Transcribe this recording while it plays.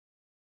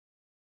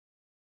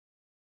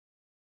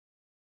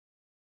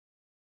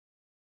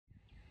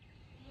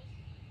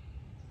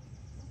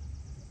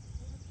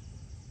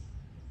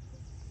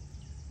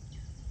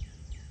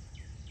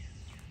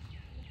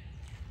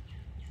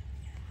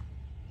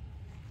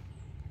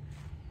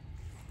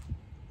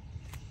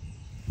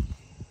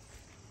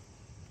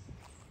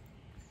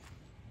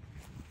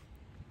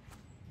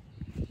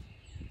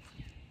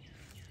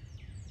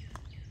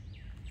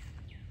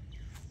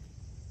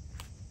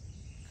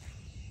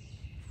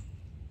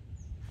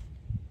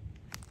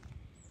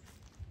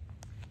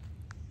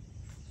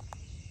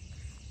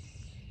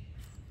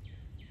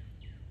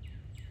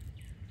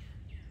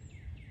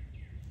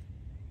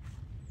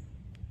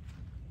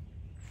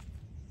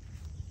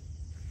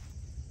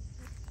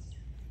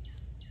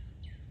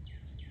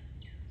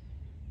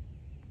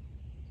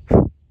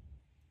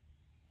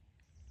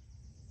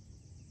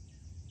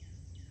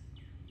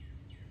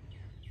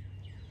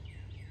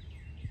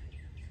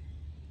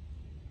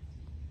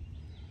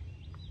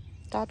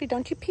Dobby,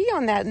 don't you pee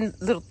on that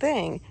little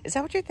thing. Is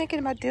that what you're thinking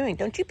about doing?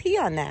 Don't you pee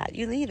on that.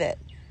 You leave it.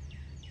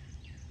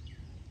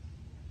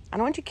 I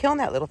don't want you killing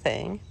that little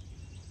thing.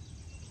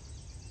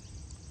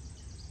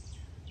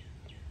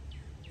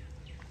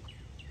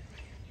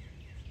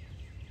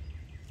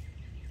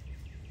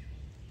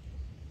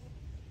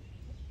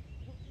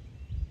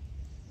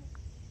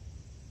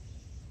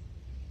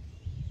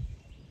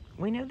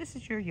 We know this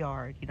is your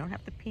yard. You don't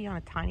have to pee on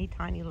a tiny,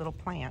 tiny little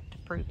plant to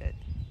prove it.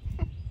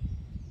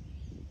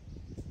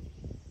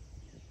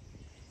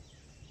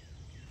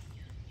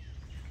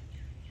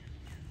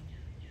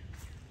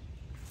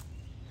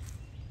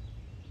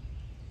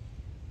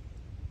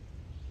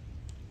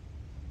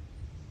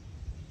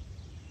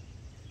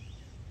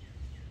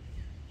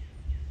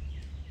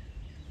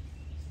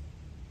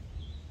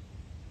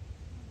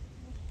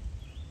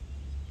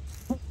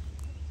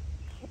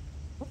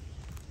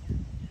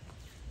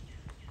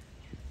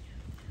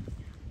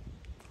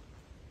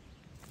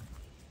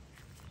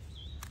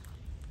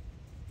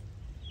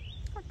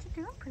 What you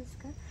doing,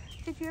 Prisca?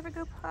 Did you ever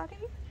go potty?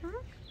 We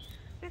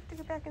have to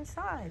go back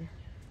inside.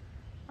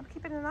 I'm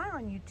keeping an eye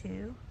on you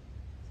two.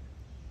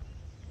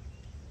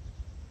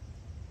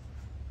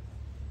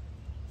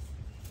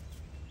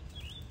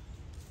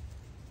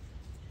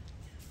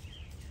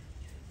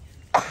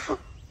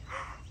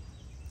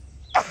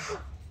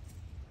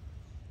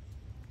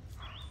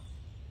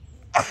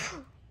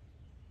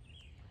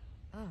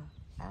 Oh,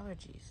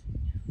 allergies.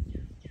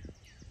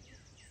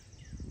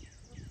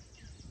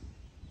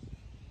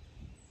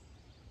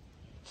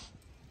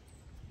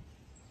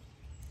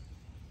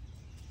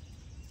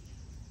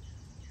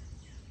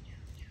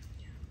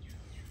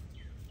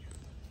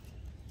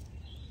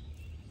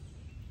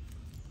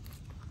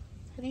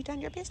 Have you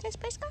done your business,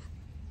 Prisca?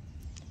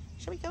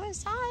 Should we go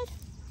inside?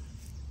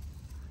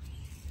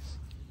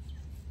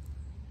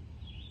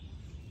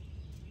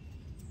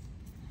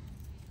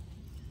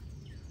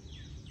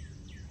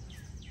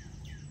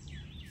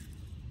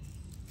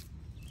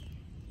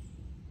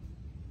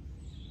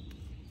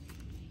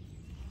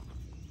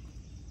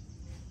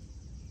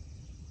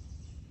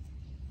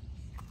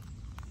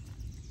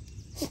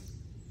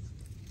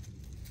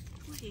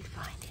 What are you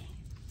finding?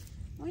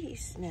 What are you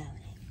smelling?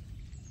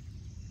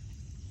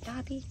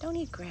 Dobby, don't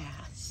eat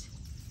grass.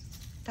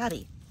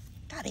 Dobby,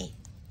 Dobby,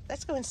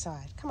 let's go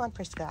inside. Come on,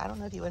 Prisca. I don't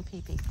know if you want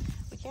pee-pee.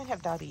 We can't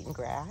have Dobby eating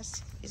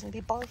grass. He's gonna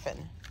be barfing.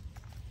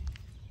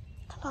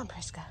 Come on,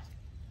 Prisca.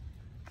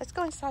 Let's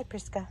go inside,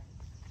 Prisca.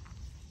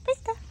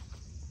 Prisca,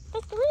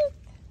 Prisca Ruth.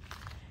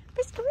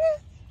 Prisca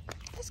Ruth,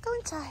 let's go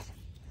inside.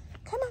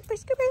 Come on,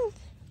 Prisca Ruth.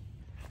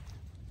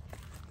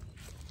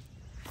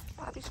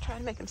 Dobby's trying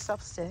to make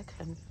himself sick,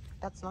 and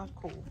that's not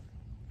cool.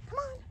 Come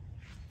on.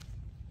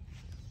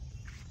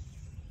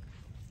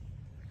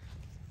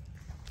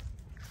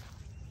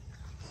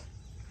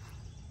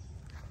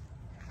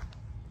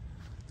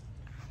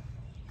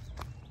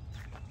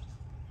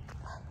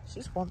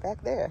 She's one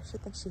back there. She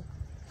thinks she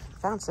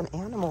found some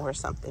animal or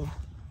something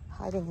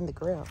hiding in the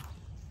grill.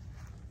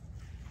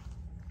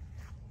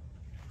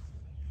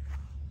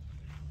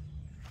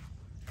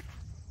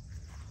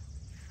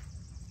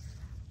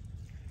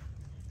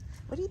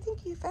 What do you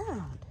think you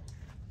found?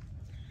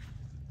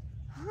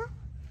 Huh?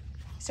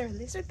 Is there a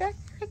lizard back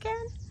there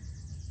again?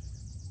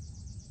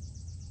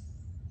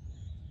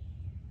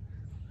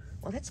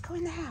 Well, let's go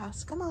in the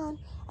house. Come on.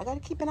 I gotta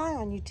keep an eye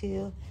on you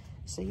two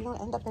so you don't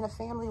end up in a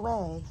family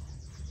way.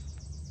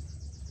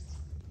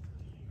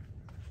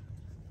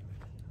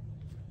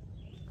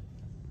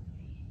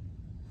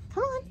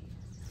 Come on.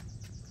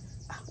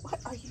 What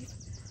are you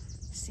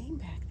seeing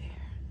back there?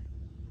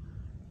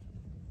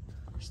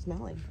 Or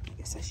smelling, I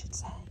guess I should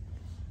say.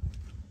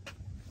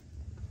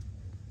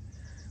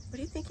 What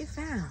do you think you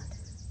found?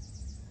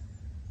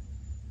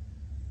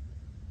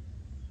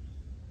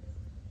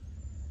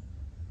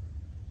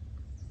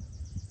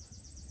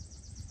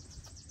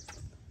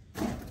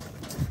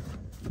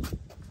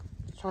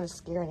 Trying to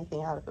scare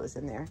anything out if it was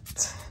in there.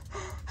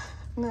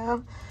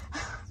 No,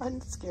 I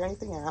didn't scare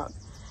anything out.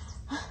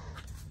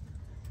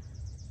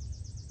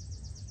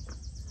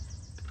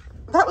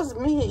 That was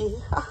me.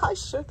 I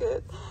shook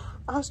it.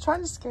 I was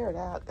trying to scare it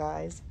out,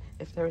 guys,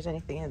 if there was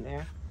anything in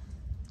there.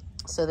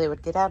 So they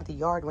would get out of the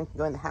yard and we could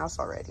go in the house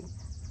already.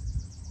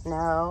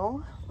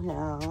 No,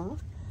 no.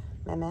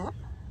 Mehmet,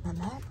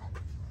 Mehmet.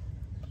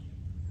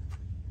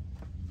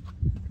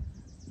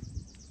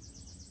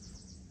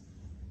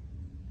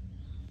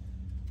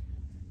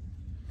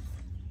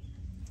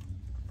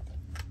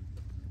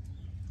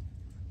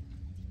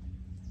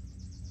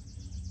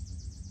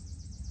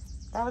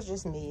 That was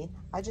just me.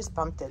 I just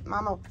bumped it.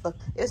 Mama, look,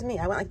 it was me.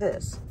 I went like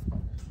this.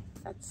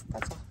 That's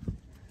all.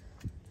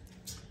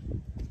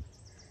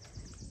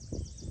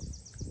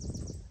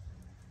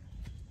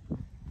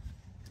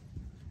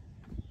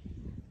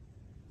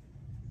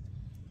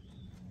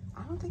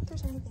 I don't think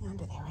there's anything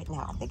under there right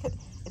now. I think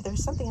if there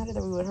was something under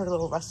there, we would have heard a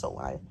little rustle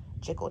when I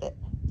jiggled it.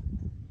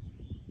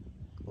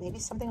 Maybe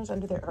something was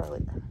under there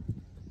earlier.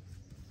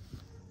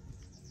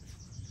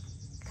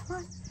 Come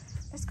on,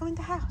 let's go in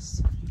the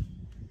house.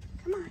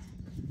 Come on.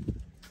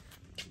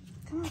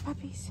 Come on,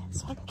 puppies,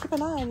 so I can keep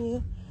an eye on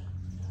you.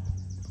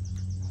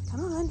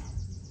 Come on.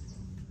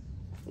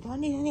 We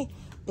don't need any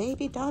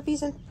baby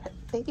Dobbies and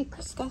baby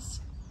Priscas.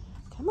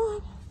 Come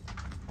on.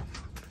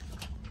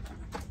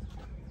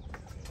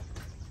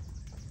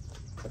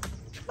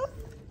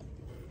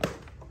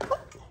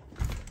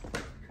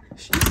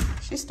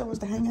 She still wants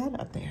to hang out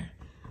up there.